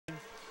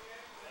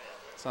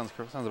Sounds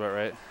about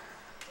right.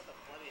 What the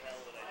bloody hell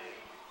would I do?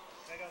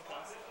 Can I go and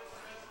class?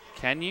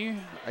 Can you?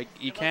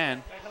 You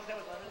can. Can I come down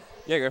with lemons?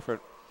 Yeah, go for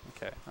it.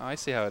 Okay. Oh, I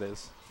see how it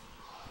is.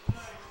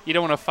 You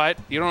don't want to fight?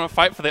 You don't want to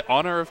fight for the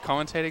honor of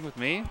commentating with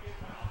me?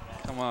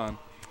 Come on.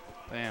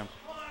 Damn.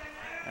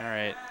 All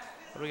right.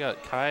 What do we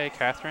got? Kai,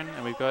 Katherine,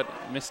 and we've got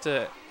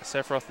Mr.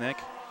 Sephiroth Nick.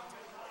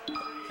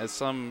 As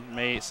some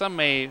may,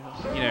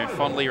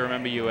 fondly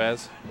remember you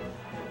as.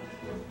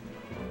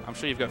 I'm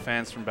sure you've got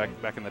fans from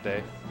back in the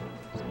day.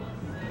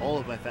 All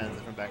of my fans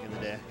are from back in the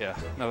day. Yeah.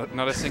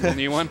 Not a single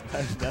new one.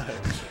 No.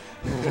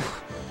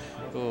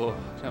 Ooh,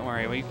 don't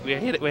worry.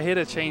 We're here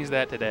to change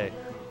that today.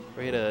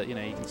 We're here to, you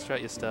can strut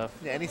your stuff.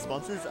 Yeah, any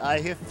sponsors? I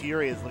hear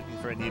Fury is looking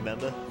for a new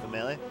member for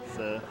Melee,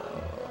 so...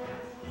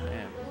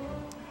 Damn.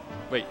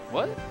 Wait,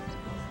 what?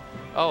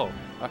 Oh,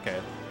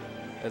 okay.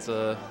 There's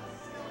a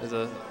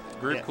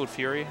group called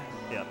Fury.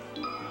 Yep.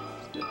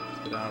 Let's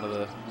get out of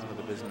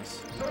the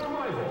business.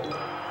 Oh,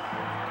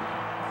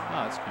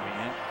 that's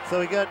convenient.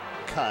 So we got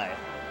Kai.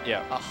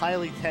 Yeah. A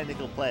highly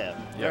technical player.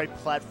 Very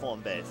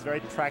platform-based, very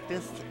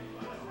practiced.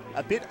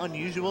 A bit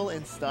unusual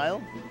in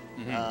style.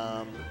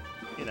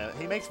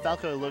 He makes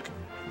Falco look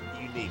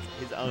unique,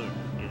 his own,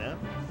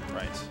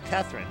 Right.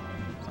 Katherine.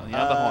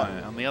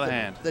 On the other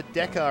hand. The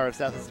Dekar of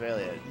South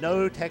Australia.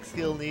 No tech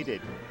skill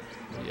needed.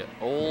 Yeah.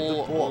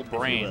 All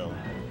brain.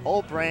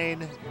 All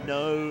brain,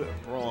 no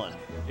brawn.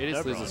 It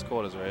is losers'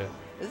 quarters, right?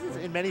 This is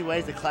in many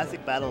ways a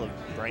classic battle of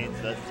brains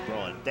versus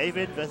brawn.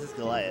 David versus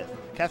Goliath.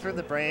 Katherine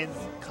the brains,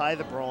 Kai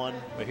the brawn.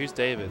 Wait, who's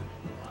David?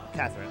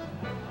 Katherine.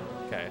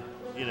 Okay.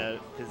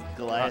 Because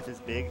Goliath is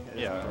big.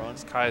 And brawn.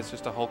 Kai is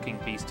just a hulking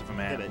beast of a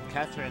man. Yeah, but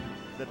Katherine,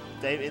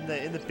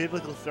 in the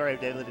biblical story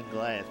of David and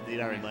Goliath, need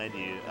I remind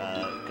you,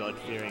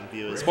 God-fearing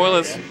viewers.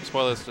 Spoilers.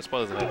 Spoilers. Just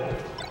spoilers ahead.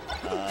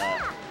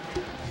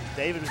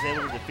 David was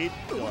able to defeat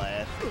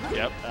Goliath.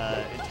 Yep.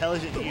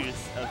 Intelligent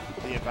use of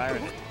the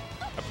environment.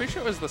 I'm pretty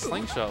sure it was the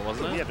slingshot,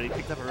 wasn't it? Yeah, but he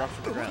picked up a rock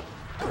from the ground.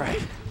 Right.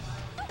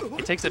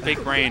 It takes a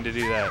big brain to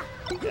do that.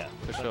 Yeah,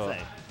 for sure.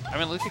 I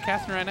mean, look at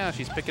Katherine right now.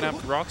 She's picking up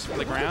rocks from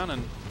the ground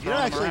and you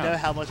don't actually know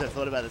how much I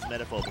thought about this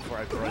metaphor before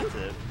I brought it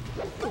to.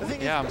 The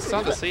thing I'm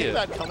starting to see it.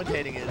 The thing about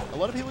commentating is a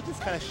lot of people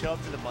just kind of show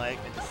up to the mic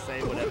and just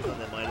say whatever's on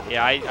their mind.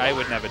 Yeah, I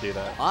would never do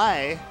that.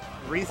 I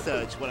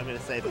research what I'm going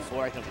to say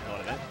before I come to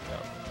tournament,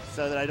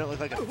 so that I don't look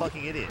like a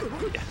fucking idiot.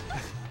 Yeah.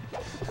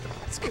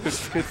 It's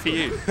good for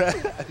you.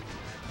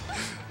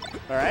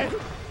 All right.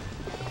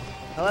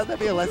 I'll let that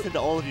be a lesson to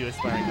all of you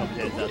aspiring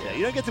commentators out there.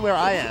 You don't get to where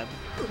I am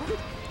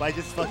by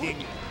just fucking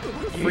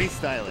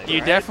freestyling.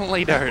 You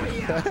definitely don't.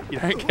 You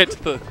don't get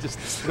to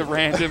the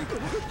random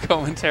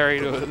commentary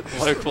to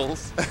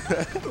locals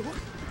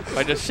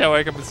by just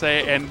showing up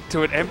and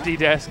to an empty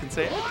desk and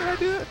say, "Oh, can I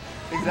do it?"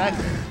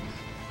 Exactly.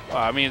 Well,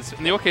 I mean,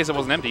 in your case, it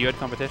wasn't empty. You had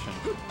competition.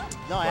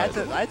 No, I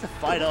had to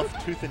fight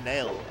off tooth and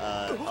nail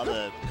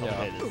other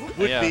commentators,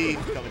 would-be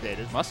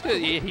commentators.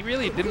 Musket, he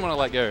really didn't want to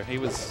let go. He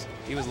was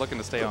looking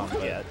to stay on.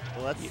 Yeah,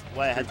 well, that's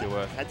why I had to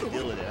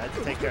deal with it. I had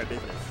to take care of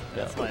business.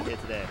 That's why I'm here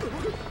today.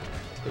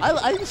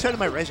 I even showed him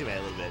my resume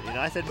a little bit.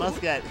 I said,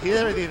 Muscat,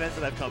 here are the events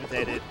that I've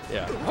commentated.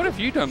 Yeah. What have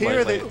you done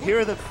lately? Here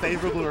are the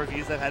favorable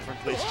reviews I've had from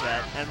Twitch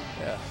chat. And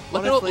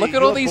honestly, look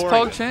at all these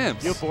Pog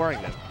champs. You're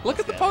boring them. Look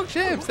at the Pog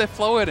champs. They're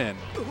flowing in.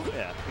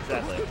 Yeah,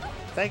 exactly.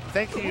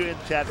 Thank you in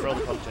chat for all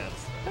the Pog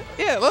champs.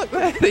 Yeah, look,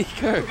 there you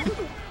go.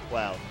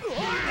 Wow.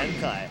 And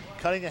Kai,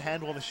 cutting a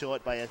hand warmer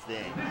short by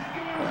SDing.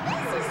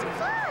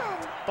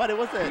 But it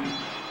was a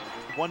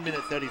 1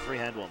 minute 33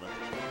 hand warmer.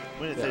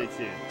 1 minute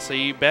 32.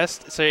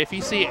 So if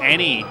you see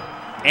any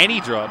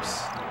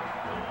drops,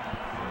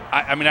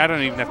 I mean, I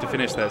don't even have to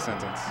finish that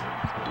sentence.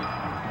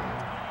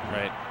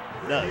 Right?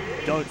 No,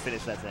 don't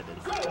finish that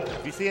sentence.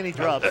 If you see any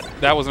drops...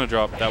 That wasn't a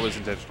drop. That was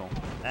intentional.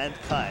 And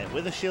Kai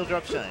with a shield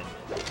drop shine.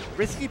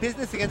 Risky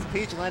business against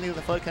Peach landing with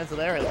a float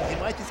cancel area. He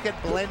might just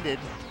get blended,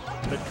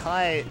 but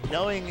Kai,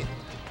 knowing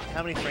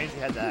how many frames he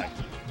had to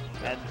act,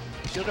 and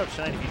shield drop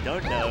shine, if you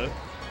don't know,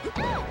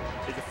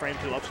 is a frame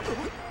 2 option.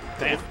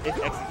 If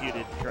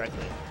executed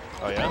correctly.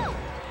 Oh, yeah?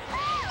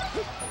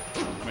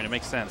 I mean, it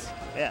makes sense.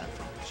 Yeah.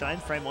 Shine,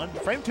 frame 1.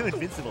 Frame 2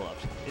 invincible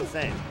option.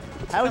 Insane.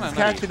 How is this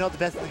character not the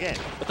best in the game?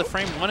 But the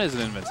frame 1 isn't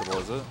invincible,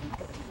 is it?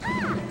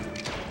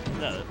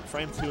 No,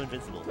 frame 2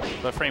 invincible.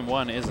 But frame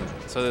 1 isn't.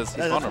 So he's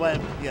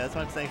vulnerable. That's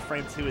why I'm saying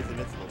frame 2 is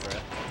invincible, bro.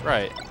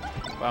 Right.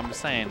 Well, I'm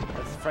just saying.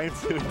 That's frame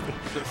 2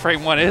 invincible.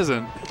 Frame 1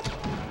 isn't.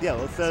 Yeah,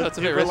 well, so it's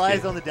it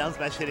relies on the down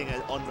smash hitting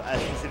on a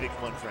specific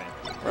 1 frame.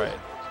 Right.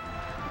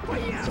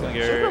 It's gonna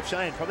go. Shield Drop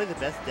Shine, probably the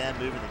best damn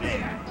move in the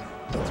game.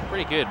 It's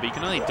pretty good, but you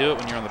can only do it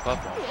when you're on the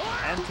platform.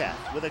 And Cat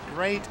with a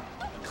great,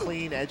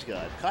 clean edge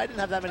guard. Kai didn't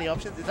have that many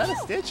options. Is that a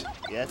Stitch?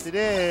 Yes, it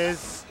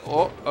is.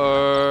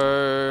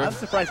 Uh-oh. I'm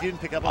surprised you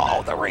didn't pick up on that.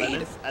 Oh, the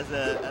read. As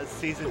a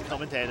seasoned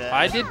commentator.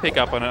 I did pick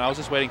up on it. I was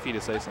just waiting for you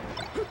to say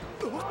something.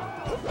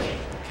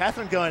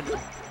 Katherine going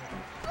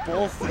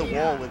balls to the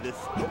wall with this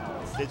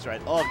Stitch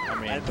right. Oh, I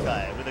mean, and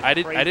Kai with a I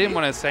didn't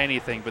want to say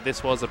anything, but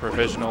this was a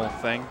professional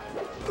thing.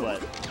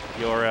 What?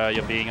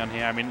 You're being on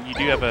here. I mean, you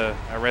do have a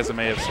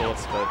resume of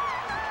sorts, but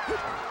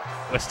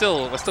we're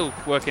still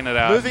working it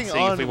out. Moving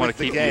seeing on if we want with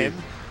to the keep game.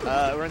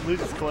 We're in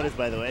losers' quarters,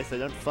 by the way, so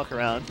don't fuck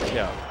around.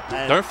 Yeah.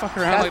 And Don't fuck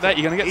around like that.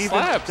 You're gonna get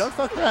slapped. Don't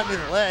fuck around near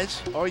the ledge,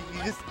 or you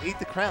just eat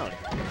the crown.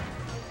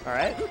 All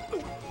right.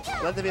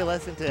 Let there be a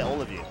lesson to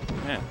all of you.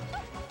 Yeah.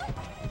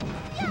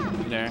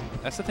 You know,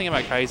 that's the thing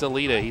about Kaiza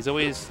leader. He's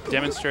always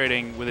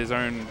demonstrating with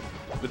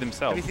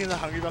himself. Have you seen the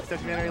Hungry Box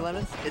documentary,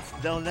 Lemons?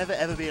 There'll never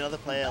ever be another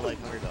player like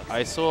Hungry Box.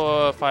 I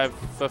saw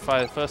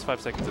first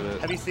 5 seconds of it.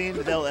 Have you seen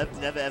there'll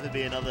never ever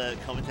be another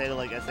commentator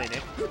like S.A.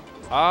 Nick?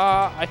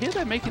 I hear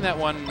they're making that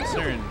one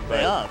soon.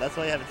 They are. That's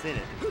why you haven't seen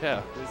it.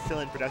 Yeah. It's still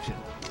in production.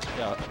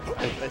 Yeah.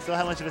 They saw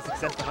how much of a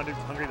success the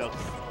Hungry Dogs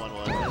one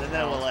was, and then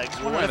they were like,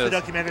 well, what if the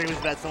documentary was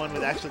about someone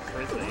with actual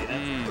charisma, you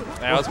know?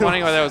 I was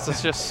wondering why there was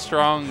such a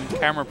strong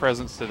camera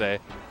presence today.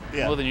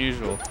 Yeah. More than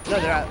usual. No,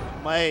 they're out.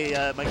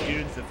 My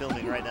goons are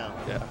filming right now.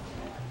 Yeah.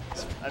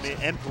 I mean,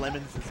 Emp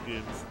Lemons is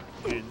goons.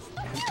 The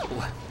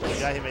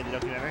guy who made the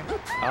documentary.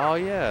 Oh,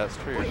 yeah, that's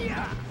true. Do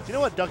you know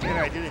what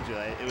documentary I did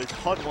enjoy? It was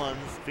Hot Ones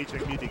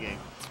featuring Muta Gang.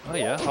 Oh,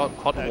 yeah,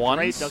 Hot Ones?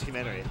 Great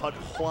documentary. Hot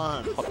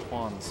Ones. Hot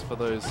Ones, for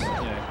those, you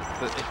know,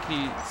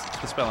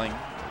 the spelling.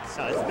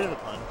 No, it's a bit of a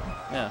pun.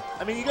 Yeah.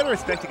 I mean, you got to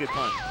respect a good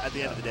pun at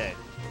the end of the day.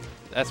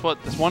 That's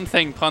one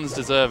thing puns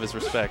deserve is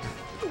respect.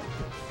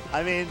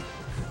 I mean,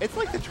 it's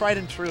like the tried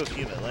and true of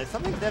humor. Like,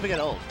 some things never get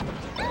old.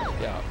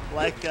 Yeah.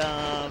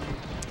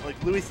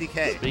 Like Louis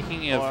C.K.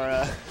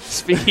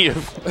 Speaking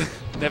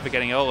of never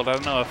getting old, I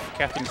don't know if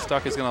Katherine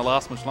Stock is going to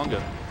last much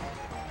longer.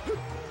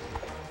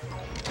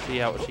 See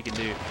what she can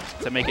do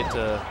to make it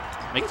to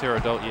her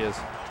adult years.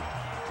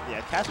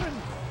 Yeah,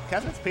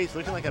 Catherine's Peach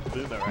looking like a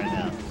boomer right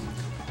now.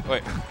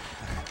 Wait,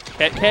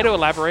 care to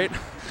elaborate?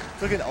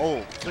 It's looking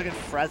old. It's looking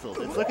frazzled.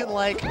 It's looking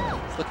like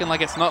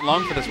it's not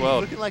long for this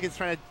world. It's looking like it's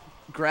trying to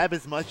grab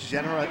as much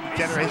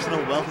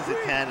generational wealth as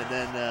it can and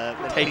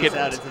then take peace it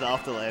out into the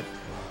afterlife.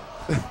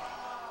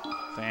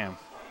 Damn.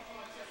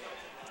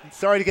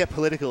 Sorry to get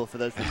political for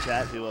those in the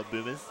chat who are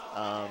boomers.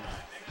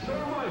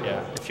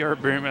 Yeah, if you're a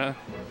boomer,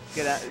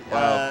 get out.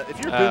 Wow. If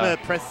you're a boomer,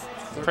 press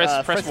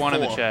 1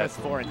 in the chat. Press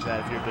 4 in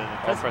chat if you're a boomer.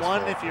 Press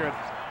 1 if you're a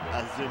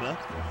zoomer.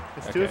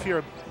 Press 2 if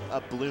you're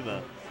a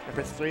bloomer. And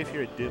press 3 if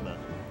you're a doomer.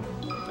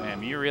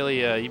 Damn,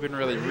 you've been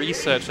really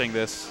researching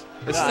this.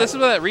 This is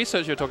that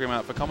research you were talking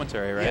about for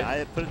commentary, right? Yeah,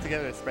 I put it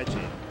together in a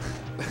spreadsheet.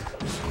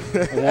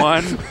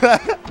 1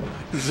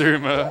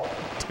 zoomer,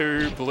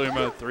 2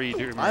 bloomer, 3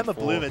 doomer. I'm a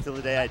 4. bloomer till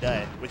the day I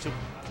die, which,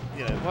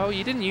 you know. Well,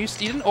 you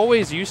didn't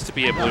always used to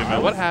be a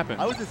bloomer. What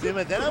happened? I was a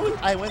zoomer. Then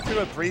I went through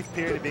a brief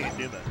period of being a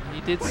doomer.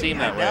 You did seem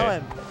that way. Now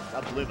I'm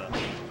a bloomer.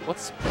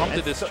 What's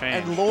prompted this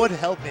change? And Lord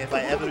help me if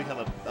I ever become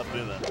a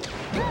boomer.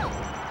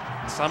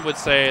 Some would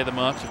say the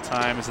march of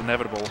time is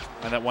inevitable,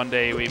 and that one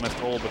day we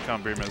must all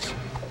become boomers.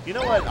 You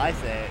know what I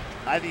say?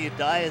 Either you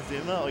die a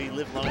zoomer or you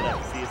live long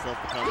enough to see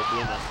yourself become a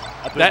bloomer.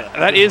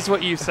 That is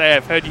what you say.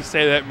 I've heard you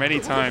say that many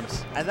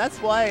times. And that's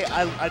why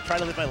I try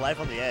to live my life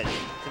on the edge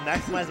to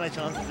maximize my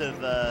chances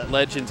of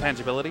ledge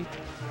intangibility.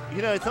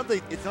 You know, it's not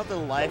the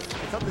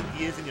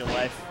years in your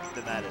life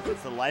that matters.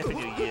 It's the life in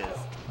your years.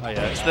 Oh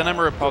yeah, it's the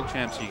number of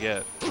PogChamps you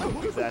get.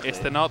 Exactly.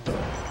 It's not.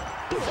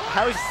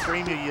 How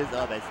extreme your years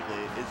are,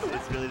 basically,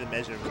 is really the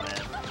measure of a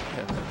man.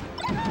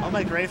 Yeah. On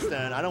my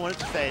gravestone, I don't want it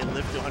to say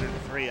live to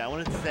 103. I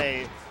want it to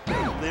say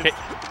live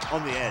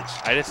on the edge.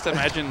 I just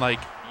imagine like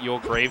your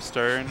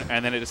gravestone,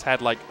 and then it just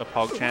had like a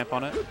PogChamp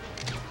on it.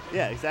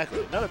 Yeah,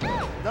 exactly. Not a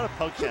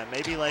PogChamp.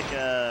 Maybe like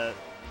a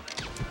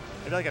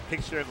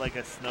picture of like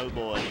a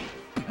snowboard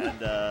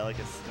and like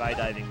a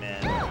skydiving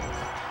man.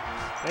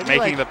 Maybe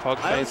making the Pog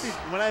face.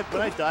 When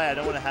I die, I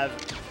don't want to have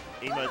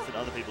emotes that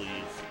other people use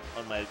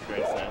on my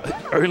gravestone.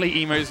 Only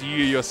emotes you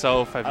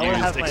yourself have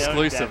used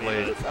exclusively.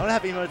 I want to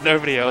have emotes.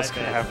 Nobody else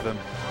can have them.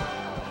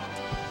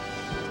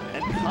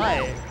 And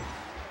Kai,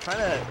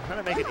 trying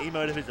to make an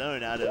emote of his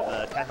own out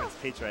of Catherine's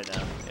Peach right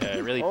now. Yeah,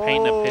 really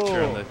painting a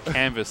picture on the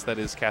canvas that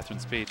is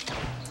Catherine's Peach.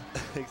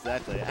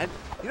 Exactly. And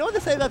you know what they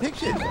say about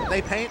pictures?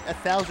 They paint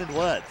 1,000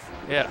 words.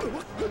 Yeah.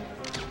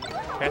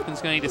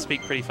 Catherine's going to need to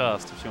speak pretty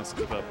fast if she wants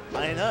to keep up.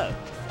 I know.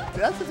 So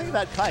that's the thing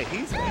about Kai.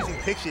 He's using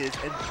pictures,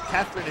 and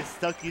Katherine is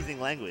stuck using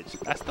language.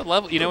 That's the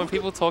level. You know, when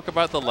people talk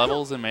about the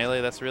levels in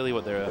Melee, that's really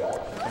what they're.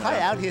 Kai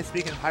out here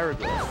speaking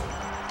hieroglyphs.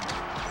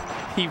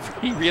 He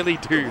really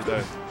do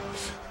though.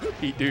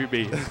 He do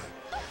be.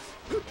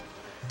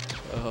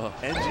 Oh.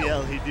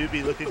 NGL, he do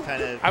be looking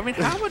kind of. I mean,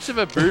 how much of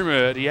a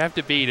boomer do you have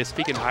to be to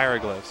speak in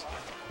hieroglyphs?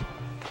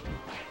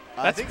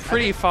 That's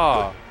pretty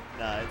far.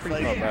 No, it's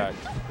pretty like far back.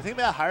 The thing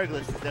about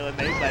hieroglyphs is they were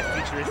made by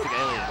futuristic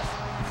aliens.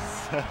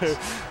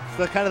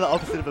 So it's kind of the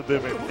opposite of a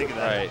boomer if you think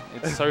about it. Right.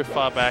 It's so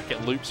far back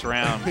it loops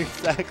around.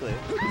 Exactly.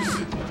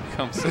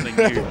 Becomes something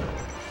new.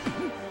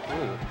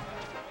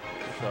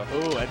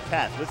 Ooh, and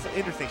Kath, what's an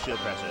interesting shield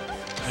pressure?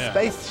 Yeah.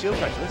 Space shield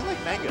pressure. This is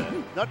like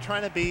Mango. Not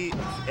trying to be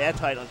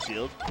airtight on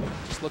shield.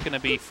 Just looking to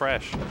be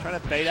fresh. Trying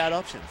to bait out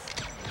options.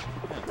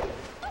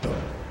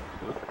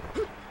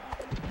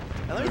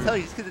 And let me tell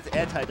you, just because it's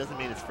airtight doesn't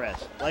mean it's fresh.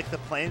 Like the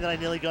plane that I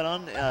nearly got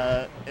on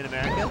in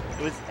America,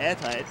 it was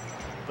airtight,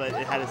 but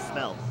it had a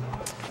smell.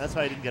 That's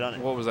why I didn't get on it.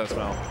 What was that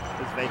smell?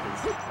 It was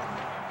vapors.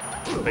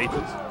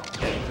 Vapors.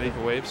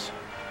 Vapor waves.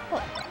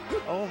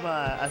 Oh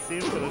my, I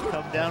seem to have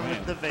come down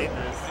with the vapors.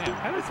 Yeah,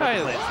 how did Is what the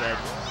Kai... plate said.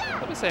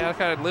 Let me say, how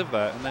Kai lived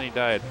that, and then he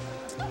died.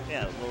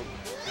 Yeah, well,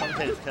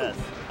 commentators curse.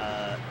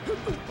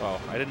 Well,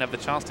 I didn't have the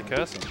chance to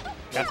curse him.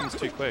 Catherine's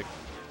too quick.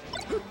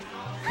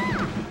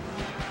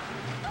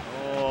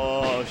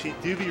 Oh, she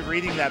do be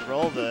reading that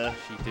roll there.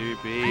 She do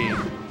be.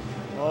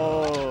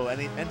 Oh,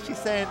 and she's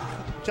saying,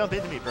 jump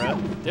into me, bro.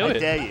 Do it. I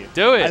dare you.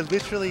 Do it. I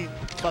literally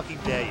fucking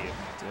dare you.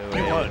 Do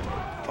You it. won't.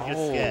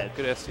 You're scared.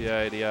 Good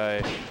SDI,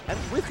 DI. And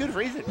with good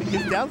reason,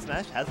 because down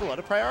smash has a lot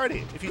of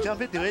priority. If you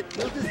jump into it,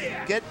 you'll just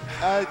get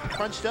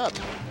crunched up.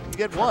 You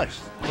get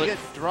washed. You get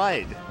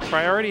dried.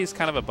 Priority is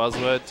kind of a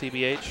buzzword,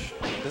 TBH.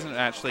 It doesn't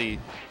actually...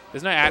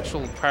 There's no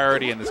actual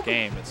priority in this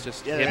game. It's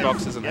just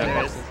hitboxes and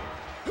headboxes.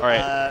 All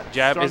right,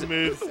 jab strong is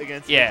moves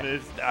against yeah.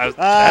 moves. That's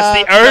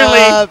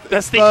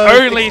the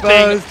only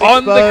thing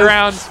on the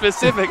ground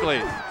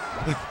specifically.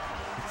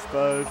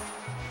 Exposed.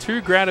 Two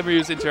grounder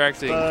moves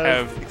interacting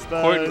have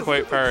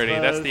quote-unquote priority.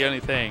 That's the only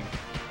thing.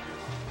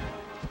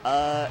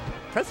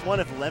 Press 1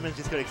 if Lemon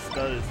just got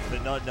exposed for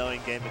not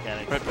knowing game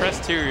mechanics. But press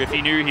 2 if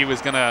he knew he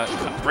was going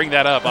to bring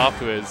that up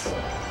afterwards.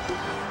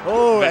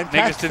 Oh, but and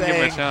Nick Cass just didn't give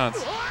him a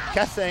chance.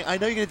 Cass saying, I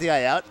know you're going to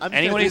DI out.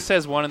 Anyone who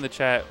says 1 in the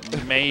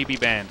chat may be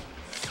banned.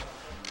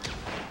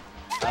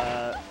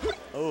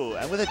 Oh,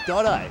 and with a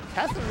dot eye.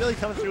 Katherine really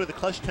coming through with the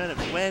clutch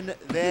turnips when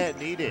they're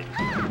needed.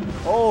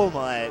 Oh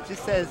my, it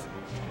just says,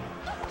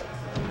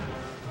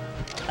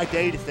 I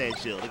dare you to stay in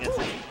shield against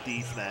this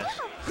D smash.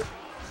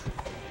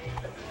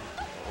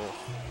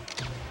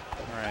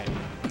 Alright.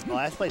 Oh,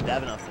 I have to play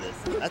Davin after this.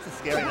 That's a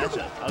scary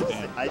matchup.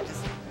 I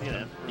just, you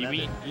know.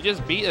 You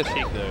just beat a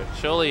chick though.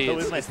 Surely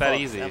it's that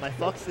easy. And my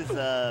Fox is,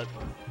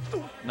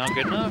 not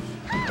good enough?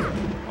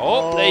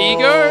 Oh, there you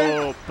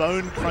go!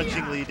 Bone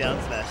crunchingly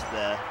down smashed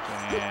there.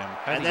 Damn.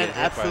 And then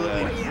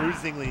absolutely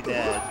bruisingly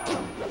dead.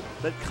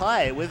 But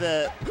Kai with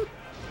a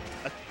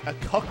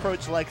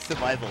cockroach-like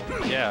survival.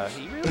 Yeah,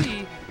 you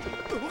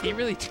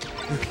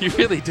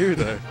really do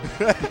though.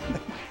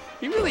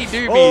 You really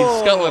do be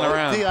scuttling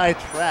around. DI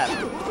trap.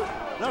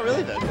 Not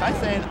really though. Kai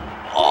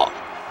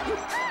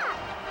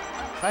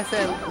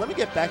saying, let me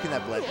get back in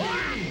that blend.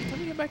 Let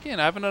me get back in.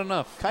 I haven't done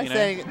enough. Kai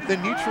saying, the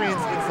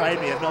nutrients inside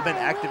me have not been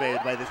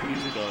activated by this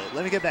Nutri bullet.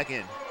 Let me get back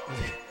in.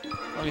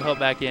 Let me hop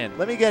back in.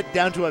 Let me get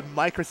down to a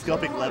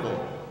microscopic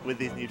level with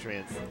these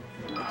nutrients.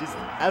 And just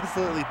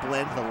absolutely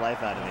blend the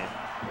life out of me.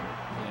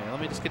 Yeah,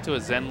 let me just get to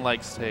a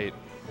zen-like state.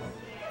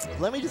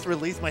 Let me just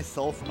release my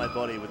soul from my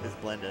body with this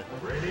blender.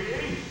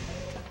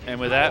 And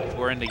with that,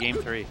 we're into game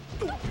 3.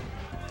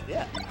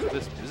 Yeah.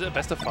 Is it a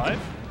best of 5?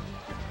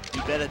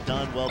 You better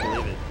darn well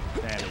believe it.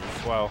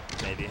 Damn. Well,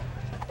 maybe.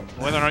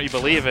 Whether or not you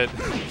believe it,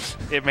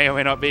 it may or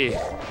may not be.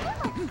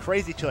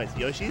 Crazy choice.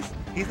 Yoshi's,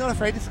 he's not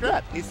afraid to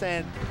scrap. He's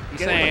saying,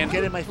 get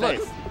in my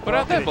face. Put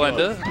out that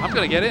blender. I'm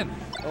going to get in.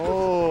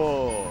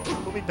 Oh,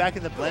 put me back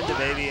in the blender,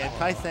 baby. And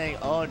Kai saying,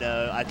 oh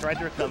no, I tried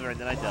to recover and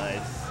then I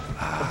died.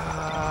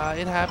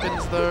 It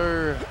happens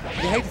though.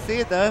 You hate to see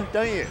it though,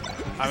 don't you?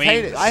 I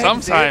mean,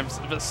 sometimes,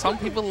 but some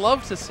people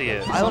love to see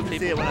it. I love to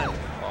see it when I'm...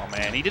 Oh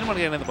man, he didn't want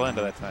to get in the blender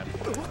that time.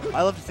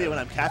 I love to see it when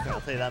I'm Katherine,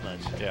 I'll tell you that much.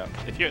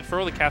 Yeah, for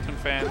all the Katherine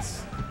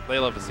fans, they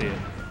love to see it.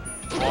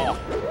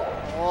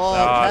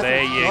 Oh,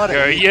 there you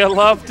go. You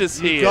love to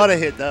see it. You gotta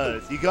hit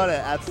those. You gotta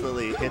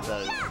absolutely hit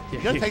those. You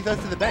gotta take those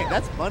to the bank.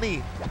 That's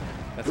money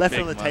left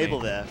on the table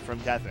there from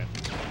Katherine.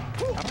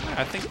 I don't know.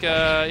 I think,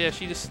 yeah,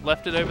 she just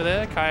left it over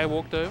there. Kaya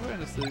walked over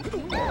and just,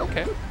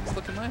 okay, it's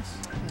looking nice.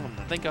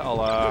 I think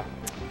I'll,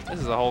 this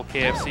is a whole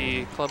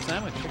KFC club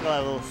sandwich.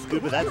 Got a little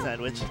scoop of that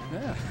sandwich.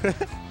 Yeah.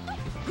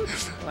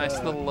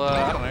 Nice little,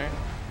 I don't know,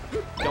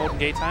 Golden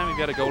Gate time. You've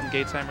got a Golden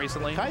Gate time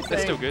recently. They're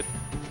still good.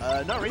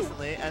 Not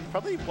recently, and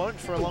probably won't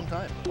for a long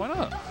time. Why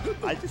not?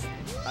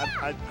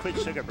 I quit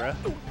sugar, bro.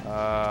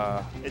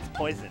 It's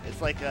poison.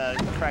 It's like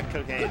crack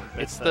cocaine.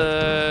 It's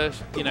the,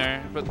 you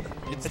know, but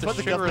it's the what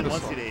the sugar of government the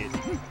wants you to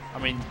eat. I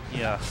mean,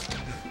 yeah.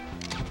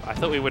 I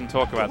thought we wouldn't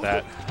talk about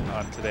that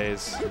on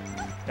today's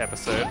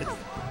episode.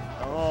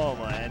 Oh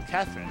my, and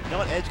Katherine,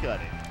 not edge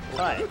guarding.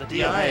 Kai, the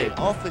DI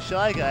off the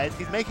Shy Guys.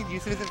 He's making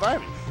use of his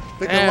environment.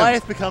 The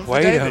Goliath becomes the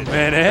David. Wait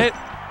a minute.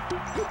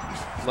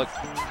 Look,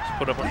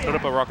 put up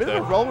a rock there. Bit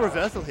of a role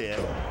reversal here.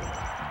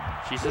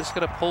 She's just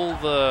gonna pull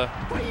the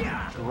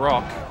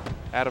rock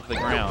out of the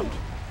ground.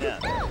 Yeah.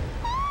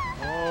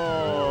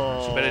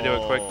 Oh. She better do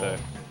it quick though.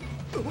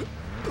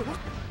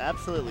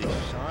 Absolutely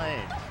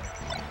shine.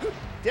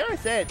 Dare I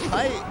say it,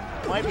 Kai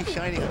might be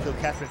shining until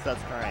Katherine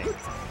starts crying.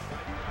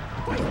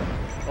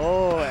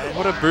 Oh, and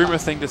what a boomer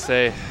thing to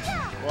say.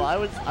 Well, I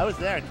was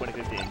there in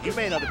 2015. You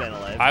may not have been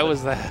alive. I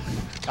was there.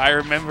 I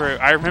remember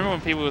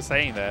when people were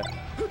saying that.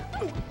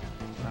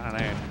 I don't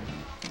know.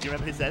 Do you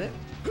remember who said it?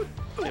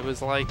 It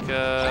was like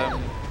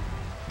Come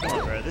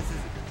on, bro. This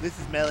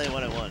is Melee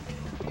 101.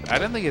 I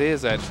don't think it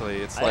is actually.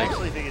 It's I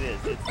actually think it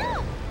is. It's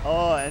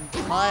and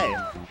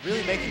Kai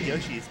really making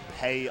Yoshi's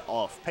pay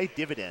off, pay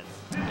dividends.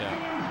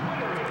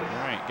 Yeah.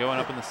 All right, going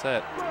up in the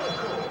set.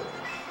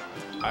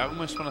 I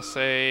almost want to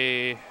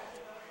say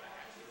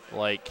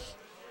like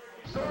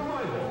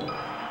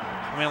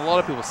I mean, a lot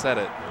of people said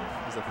it.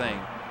 Is the thing.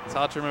 It's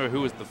hard to remember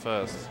who was the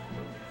first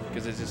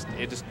because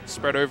it just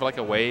spread over like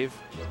a wave.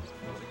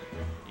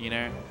 You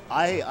know.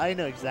 I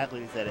know exactly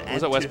who said it.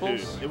 Was it West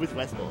Balls? It was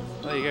West Balls.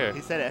 There you go.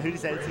 He said it. Who did he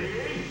say it to?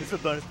 This is for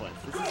bonus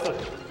points. This is for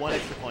 1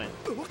 extra point.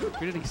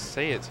 Who did he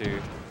say it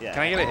to? Yeah.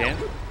 Can I get a hint?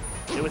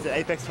 It was at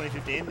Apex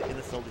 2015 in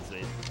the Salty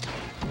Suite.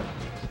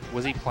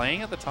 Was he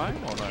playing at the time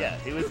or no? Yeah,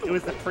 it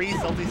was the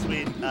pre-Salty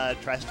Suite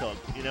trash talk.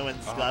 You know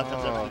when Scarf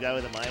comes up to the guy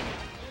with the mic?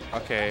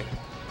 Okay.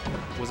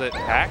 Was it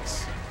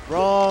Hacks?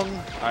 Wrong.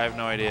 I have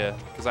no idea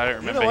because I don't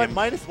remember You know what? him.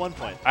 Minus 1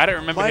 point. I don't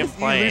remember him You lose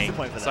playing, a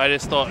point for so that. I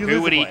just thought You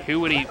who lose a point.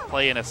 would he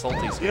play in a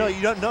Salty Suite? You know,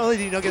 you don't. Not only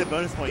do you not get a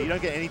bonus point, you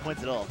don't get any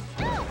points at all.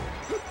 All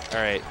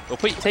right. Well,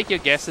 take your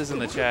guesses in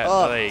the chat.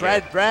 Oh, there you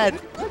Brad,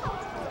 go.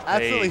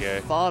 absolutely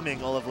go.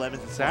 farming all of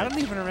Lemon's. So I don't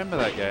even remember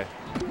that guy.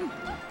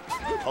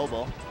 Cold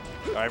ball.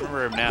 I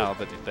remember him now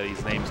that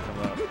his name's come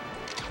up.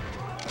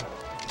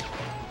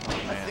 Oh, That's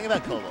the man. thing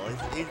about Cold ball.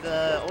 He's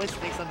always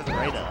sneaks under the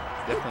radar.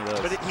 Definitely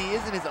does. But he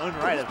is in his own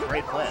right a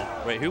great player.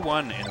 Wait, who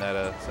won in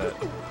that set?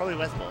 Probably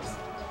West Balls.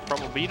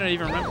 Probably, but you don't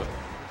even remember.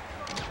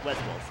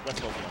 West Balls.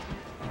 West Balls won.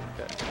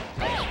 Okay.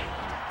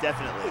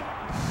 Definitely.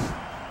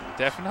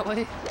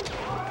 Definitely?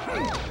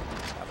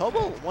 Cold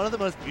ball, one of the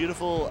most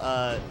beautiful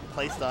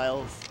play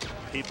styles,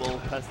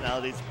 people,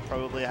 personalities.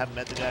 Probably I haven't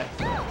met the guy.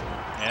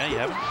 Yeah, you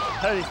haven't?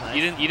 Heard he's nice.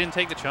 You didn't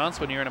take the chance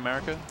when you were in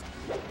America?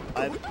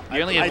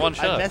 You only had one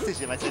shot. I messaged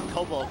him. I said,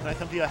 Cold ball, can I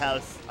come to your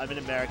house? I'm in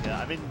America.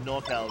 I'm in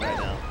NorCal right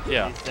now.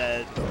 Yeah. He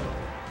said,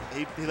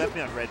 he left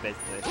me on red,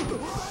 basically.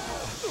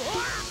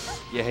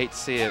 You hate to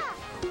see it.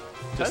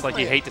 Just like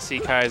you hate to see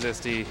Kai's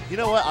SD. You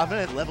know what? I'm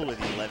going to level with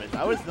you, Lemons.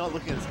 I was not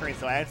looking at the screen,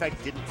 so I, in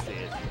fact, didn't see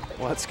it.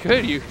 Well, that's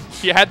good. You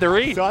had the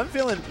read. So I'm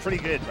feeling pretty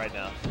good right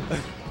now.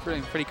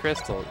 pretty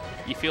crystal.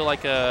 You feel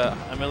like a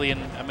million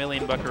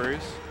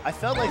buckaroos? I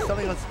felt like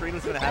something on screen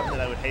was going to happen that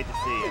I would hate to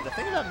see. And the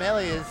thing about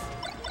Melee is,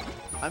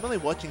 I'm only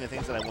watching the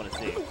things that I want to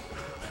see.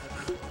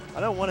 I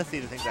don't want to see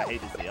the things I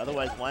hate to see.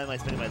 Otherwise, why am I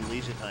spending my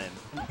leisure time?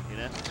 You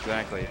know?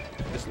 Exactly.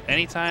 Just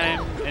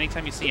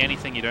anytime you see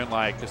anything you don't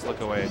like, just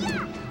look away.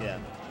 Yeah.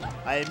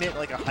 I emit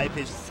like a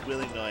high-pitched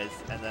squealing noise,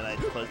 and then I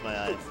close my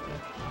eyes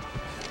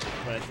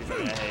when I see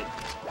something I hate.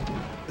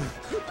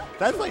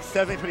 That's like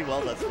serving pretty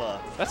well thus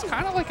far. That's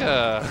kind of like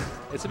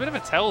it's a bit of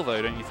a tell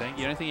though, don't you think?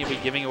 You don't think you'd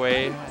be giving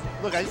away?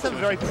 Look, I just have a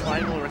very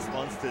primal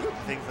response to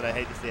things that I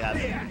hate to see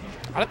happen.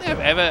 I don't think I've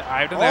ever.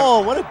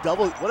 What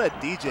a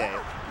DJ.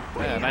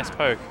 Yeah, nice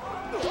poke.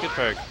 Good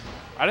poke.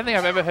 I don't think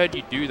I've ever heard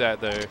you do that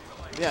though.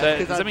 Yeah,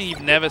 does that mean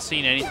you've never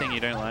seen anything you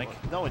don't like?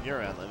 Not when you're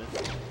around, Lemon.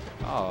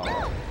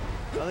 Oh.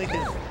 I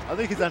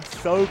think because I'm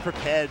so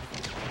prepared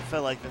for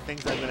like the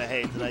things I'm gonna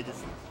hate that I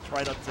just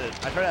try not to.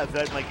 I try to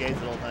avert my gaze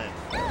at all times.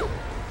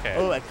 Okay.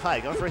 Oh, and Kai,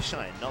 going for a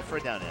shine, not for a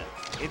down air.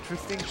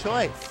 Interesting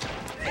choice.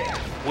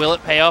 Will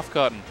it pay off,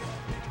 Cotton?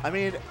 I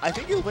mean, I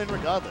think you'll win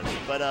regardless,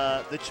 but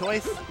the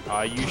choice.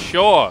 Are you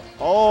sure?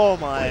 Oh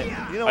my!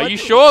 You know Are what? you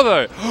sure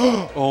though?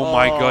 Oh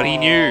my God, he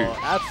knew.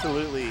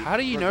 Absolutely. How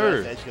do you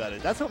know? Edge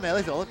guarded. That's what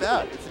Melee's all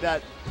about. It's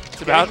about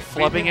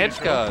flubbing edge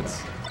guards.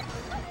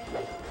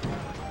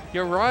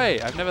 You're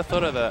right. I've never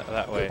thought of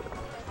that way.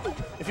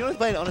 If you want to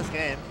play an honest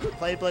game,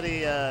 play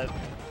bloody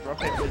rock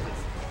paper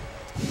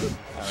scissors.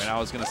 I mean, I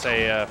was gonna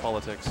say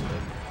politics. But.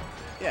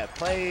 Yeah,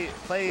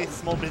 play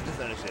small business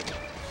ownership.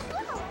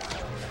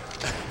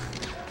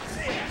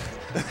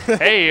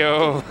 Hey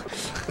yo.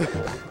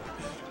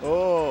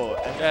 Oh,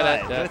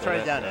 and fine. Gonna throw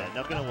it down there.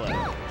 Not gonna work.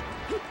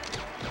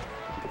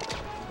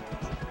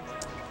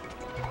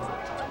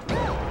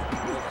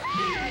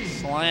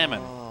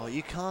 Slamming. Oh,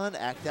 you can't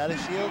act out a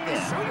shield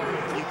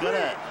there. You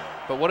gotta.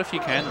 But what if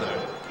you can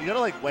though? You gotta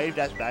like wave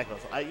dash back or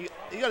something.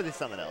 You gotta do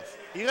something else.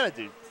 You gotta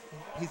do.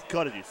 He's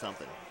gotta do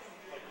something.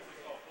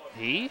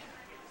 He?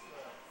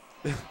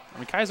 I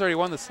mean, Kai's already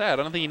won the set.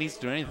 I don't think he needs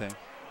to do anything.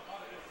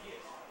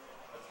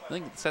 I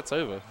think the set's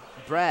over.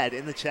 Brad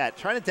in the chat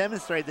trying to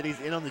demonstrate that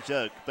he's in on the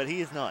joke, but he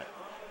is not.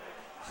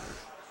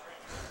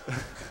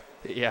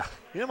 Yeah.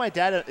 You know, my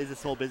dad is a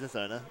small business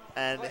owner,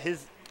 and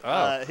his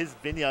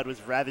vineyard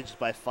was ravaged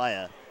by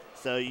fire.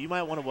 So you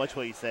might want to watch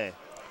what you say.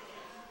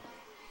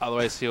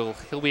 Otherwise, he'll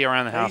be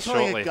around the house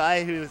shortly. shortly. A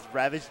guy who was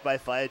ravaged by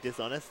fire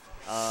dishonest.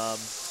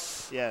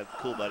 Yeah,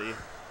 cool, buddy.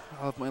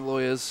 I'll have my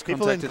lawyers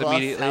People in contacted glass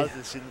immediately.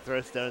 houses shouldn't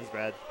throw stones,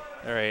 Brad.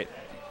 All right.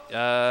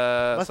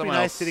 Must be nice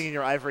else. sitting in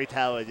your ivory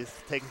tower, just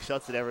taking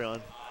shots at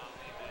everyone.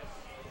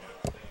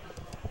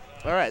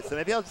 All right, so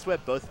maybe I'll just wear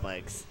both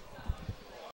mics.